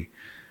beauty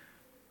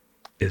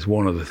is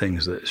one of the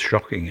things that's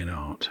shocking in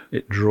art.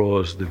 It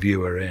draws the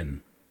viewer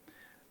in,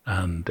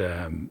 and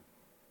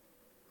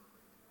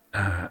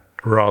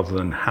rather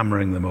than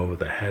hammering them over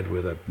the head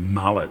with a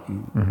mallet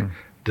and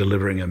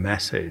delivering a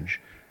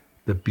message,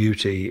 the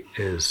beauty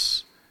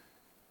is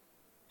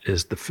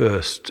the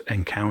first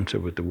encounter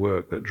with the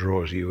work that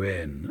draws you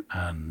in,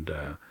 and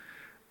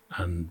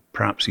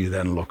perhaps you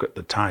then look at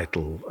the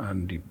title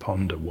and you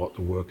ponder what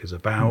the work is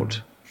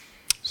about.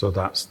 So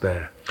that's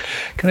there.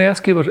 Can I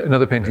ask you about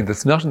another painting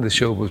that's not in the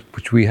show, but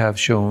which we have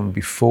shown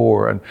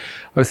before? And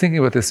I was thinking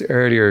about this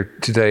earlier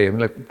today. I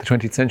mean, like, the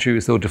 20th century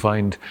was so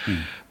defined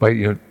by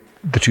the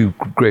two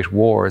great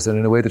wars, and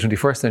in a way the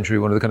 21st century,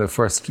 one of the kind of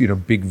first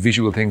big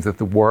visual things that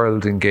the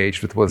world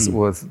engaged with was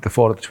the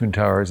fall of the Twin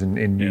Towers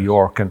in New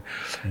York, and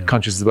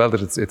conscious as well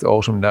that it's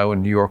autumn now,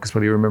 and New York is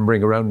probably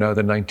remembering around now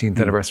the 19th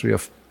anniversary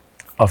of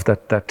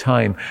that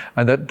time.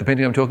 And that the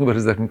painting I'm talking about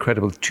is that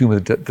incredible Tomb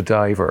of the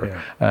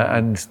Diver,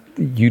 and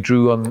you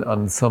drew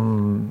on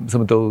some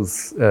of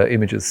those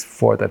images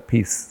for that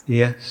piece.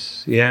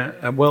 Yes,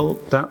 yeah. Well,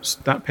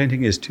 that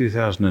painting is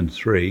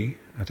 2003.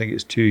 I think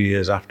it's 2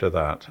 years after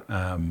that.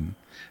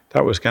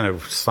 That was kind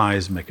of a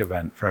seismic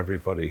event for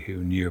everybody who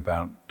knew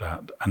about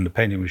that. And the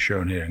painting was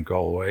shown here in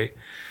Galway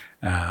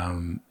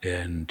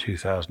in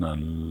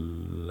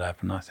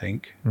 2011, I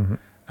think.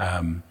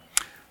 Mm-hmm.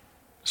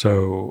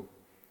 So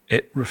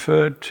it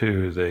referred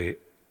to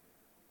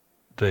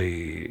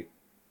the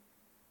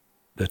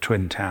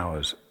Twin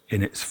Towers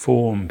in its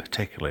form,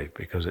 particularly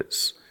because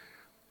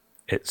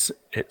it's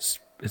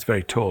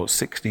very tall,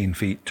 16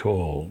 feet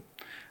tall.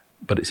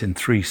 But it's in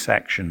 3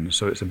 sections,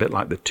 so it's a bit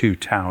like the two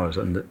towers,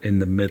 and in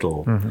the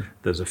middle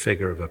there's a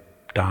figure of a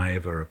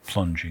diver, a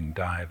plunging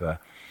diver.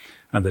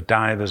 And the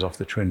divers off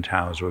the Twin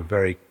Towers were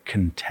very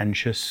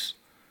contentious.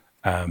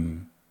 A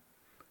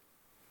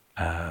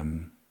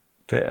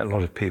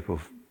lot of people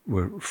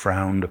were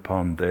frowned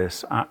upon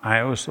this. I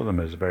always saw them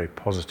as a very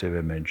positive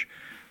image.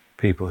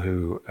 People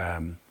who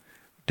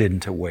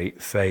didn't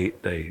await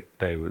fate, they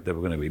were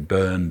going to be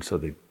burned,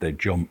 so they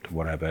jumped,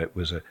 whatever. It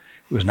was an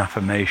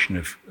affirmation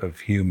of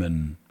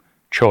human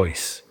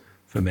choice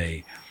for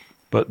me.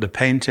 But the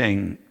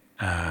painting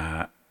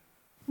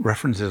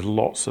references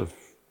lots of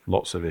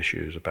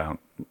issues about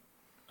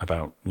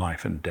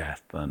life and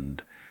death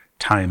and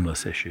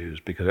timeless issues,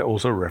 because it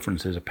also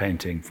references a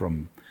painting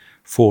from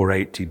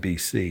 480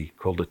 BC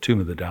called the Tomb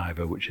of the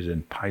Diver, which is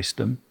in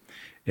Paestum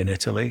in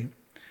Italy.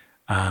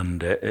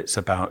 And it's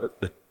about,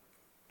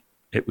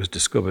 it was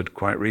discovered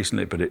quite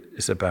recently, but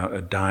it's about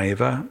a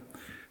diver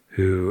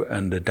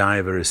and the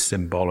diver is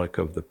symbolic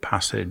of the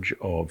passage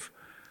of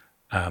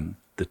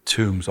the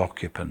tomb's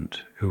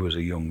occupant, who was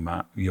a young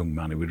man, he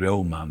was an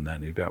old man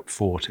then, he was about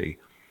 40.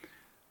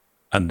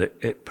 And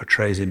it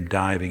portrays him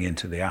diving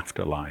into the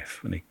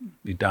afterlife, and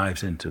he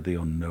dives into the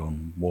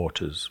unknown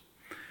waters.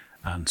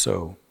 And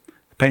so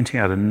the painting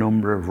had a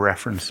number of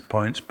reference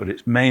points, but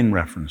its main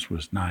reference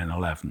was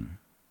 9/11.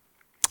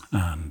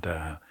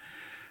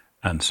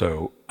 And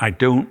so I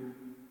don't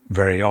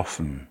very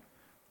often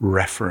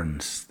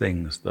reference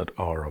things that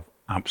are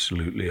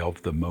absolutely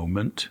of the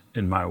moment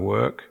in my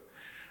work,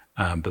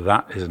 but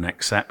that is an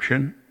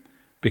exception,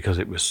 because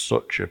it was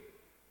such a,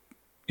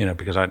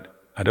 because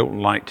I don't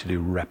like to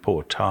do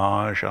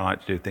reportage. I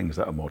like to do things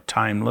that are more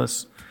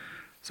timeless.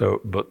 So,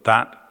 but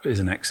that is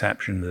an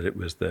exception, that it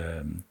was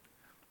the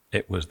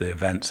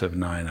events of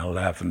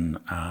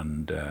 9/11,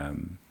 and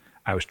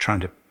I was trying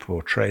to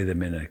portray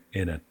them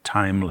in a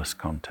timeless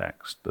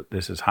context, that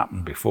this has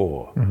happened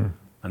before,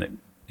 and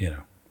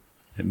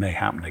it may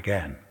happen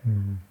again.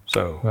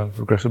 So, well,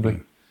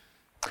 regrettably.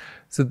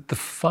 So the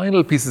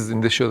final pieces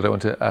in this show that I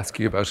want to ask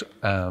you about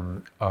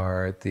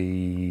are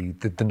the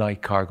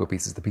night cargo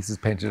pieces, the pieces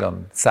painted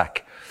on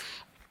sack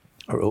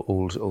or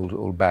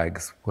old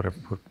bags, whatever.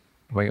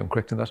 Am I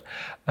correct in that?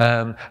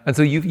 And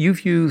so you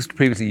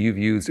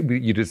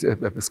did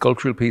a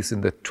sculptural piece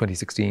in the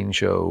 2016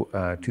 show,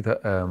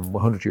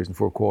 100 Years in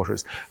Four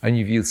Quarters, and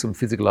you've used some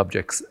physical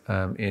objects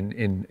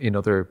in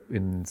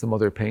some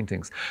other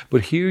paintings.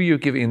 But here you're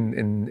giving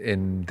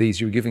in these,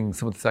 you're giving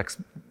some of the sacks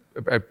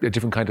a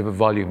different kind of a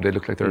volume. They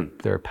look like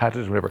they're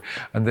padded or whatever,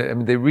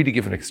 and they really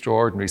give an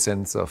extraordinary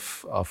sense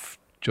of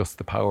just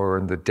the power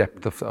and the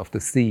depth of the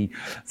sea.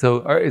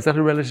 So is that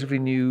a relatively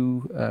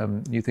new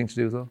thing to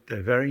do as well?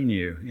 They're very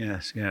new,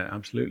 yes, yeah,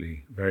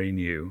 absolutely, very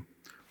new.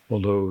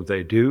 Although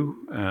they do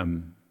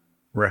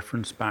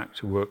reference back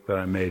to work that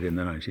I made in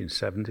the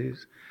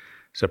 1970s,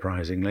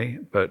 surprisingly,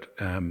 but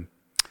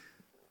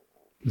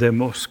they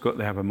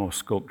have a more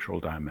sculptural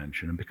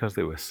dimension, and because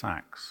they were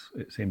sacks,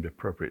 it seemed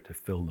appropriate to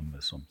fill them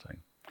with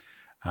something.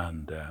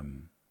 And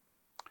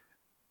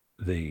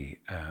the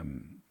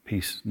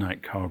piece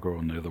Night Cargo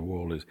on the other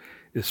wall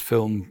is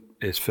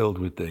filled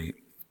with the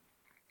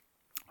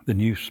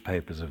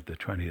newspapers of the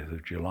 20th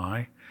of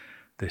July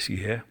this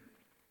year.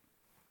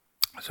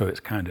 So it's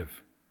kind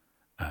of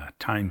a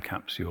time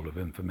capsule of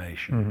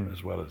information,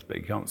 as well as, but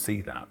you can't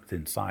see that, it's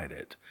inside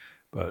it.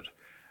 But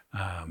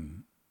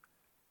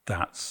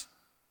that's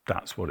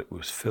what it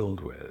was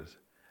filled with.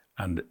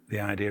 And the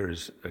idea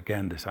is,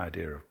 again, this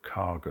idea of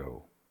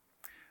cargo,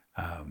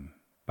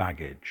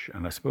 baggage.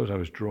 And I suppose I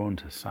was drawn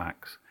to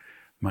sacks.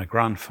 My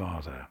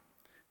grandfather,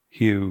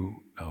 Hughie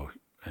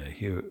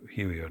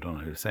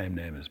O'Donnell, the same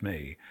name as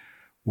me,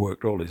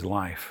 worked all his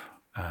life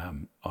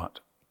at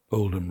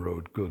Oldham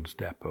Road Goods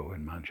Depot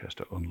in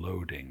Manchester,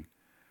 unloading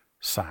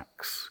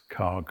sacks,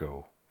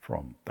 cargo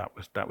from, that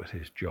was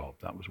his job,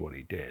 that was what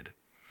he did,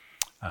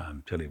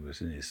 till he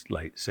was in his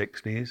late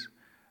 60s.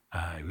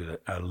 He was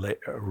a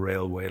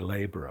railway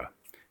labourer.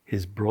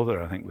 His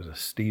brother, I think, was a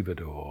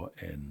stevedore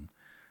in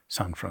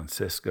San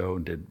Francisco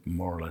and did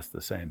more or less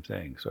the same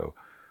thing. So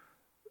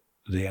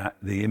the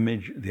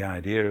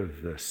idea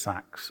of the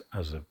sacks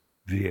as a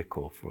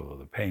vehicle for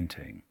the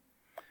painting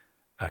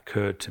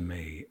occurred to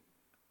me.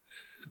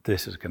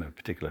 This is kind of a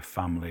particular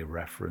family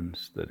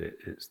reference, that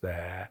it's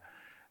there.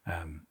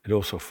 It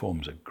also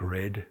forms a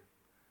grid,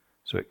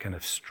 so it kind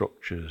of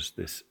structures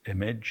this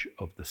image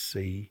of the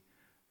sea,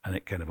 and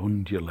it kind of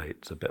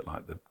undulates a bit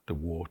like the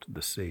water,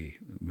 the sea.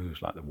 It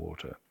moves like the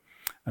water.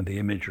 And the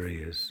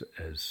imagery is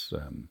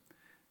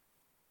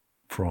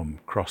from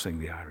Crossing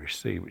the Irish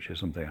Sea, which is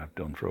something I've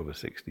done for over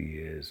 60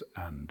 years,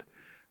 and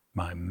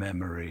my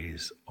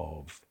memories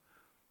of,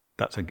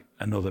 that's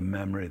another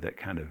memory that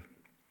kind of,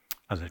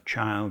 as a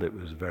child, it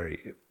was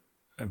very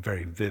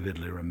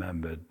vividly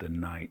remembered the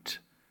night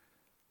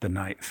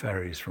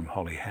ferries from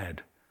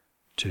Holyhead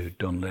to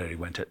Dunleary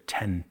went at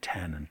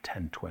 10:10 and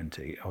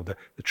 10:20. Or the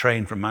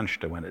train from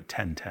Manchester went at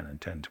 10:10 and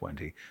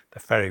 10:20. The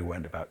ferry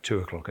went about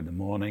 2:00 in the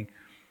morning,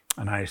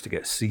 and I used to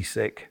get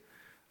seasick.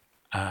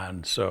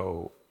 And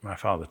so my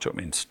father took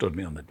me and stood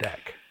me on the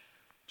deck.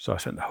 So I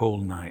spent the whole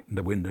night in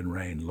the wind and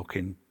rain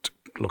looking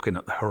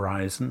at the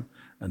horizon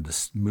and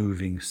the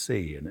moving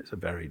sea, and it's a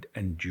very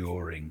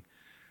enduring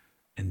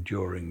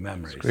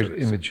memory. It's a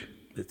great image.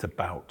 It's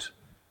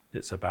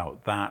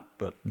about that,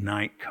 but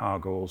Night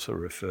Cargo also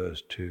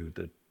refers to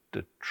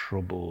the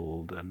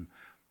troubled and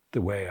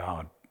the way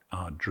our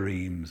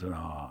dreams and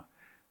our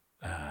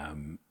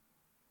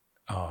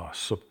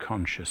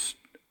subconscious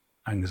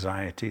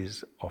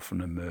anxieties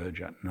often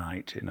emerge at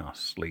night in our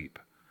sleep.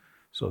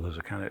 So there's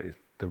a kind of,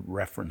 the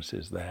reference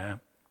is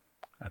there,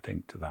 I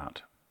think, to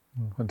that.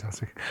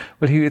 Fantastic.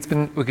 Well, Hugh,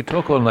 we could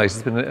talk all night.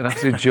 It's been an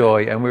absolute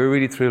joy, and we're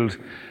really thrilled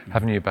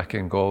having you back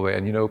in Galway.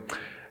 And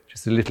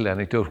just a little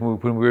anecdote,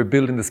 when we were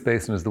building the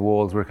space and as the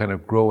walls were kind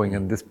of growing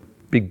and this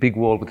big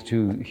wall with the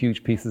two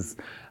huge pieces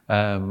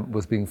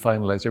was being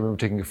finalised, I remember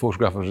taking a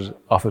photograph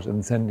of it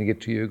and sending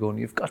it to you going,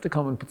 you've got to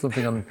come and put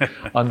something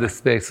on this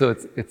space. So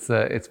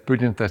it's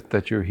brilliant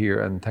that you're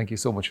here, and thank you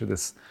so much for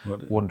this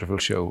wonderful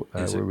show.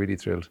 We're really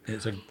thrilled.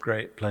 It's a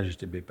great pleasure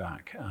to be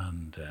back,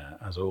 and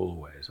as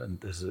always, and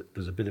there's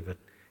a bit of a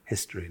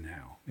history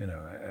now.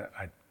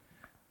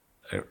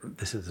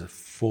 This is the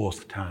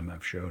fourth time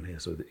I've shown here,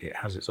 so it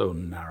has its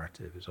own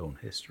narrative, its own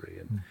history,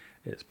 and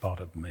it's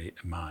part of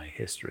my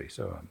history.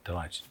 So I'm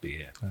delighted to be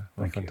here.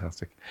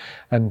 Fantastic.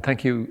 And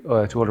thank you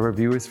to all of our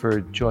viewers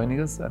for joining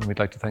us. And we'd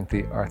like to thank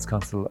the Arts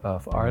Council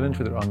of Ireland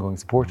for their ongoing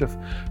support of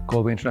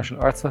Galway International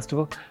Arts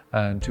Festival,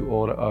 and to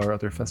all our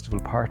other festival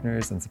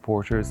partners and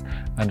supporters,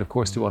 and of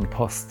course to An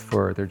Post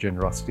for their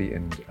generosity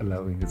in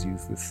allowing us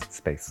use this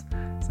space.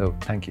 So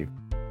thank you.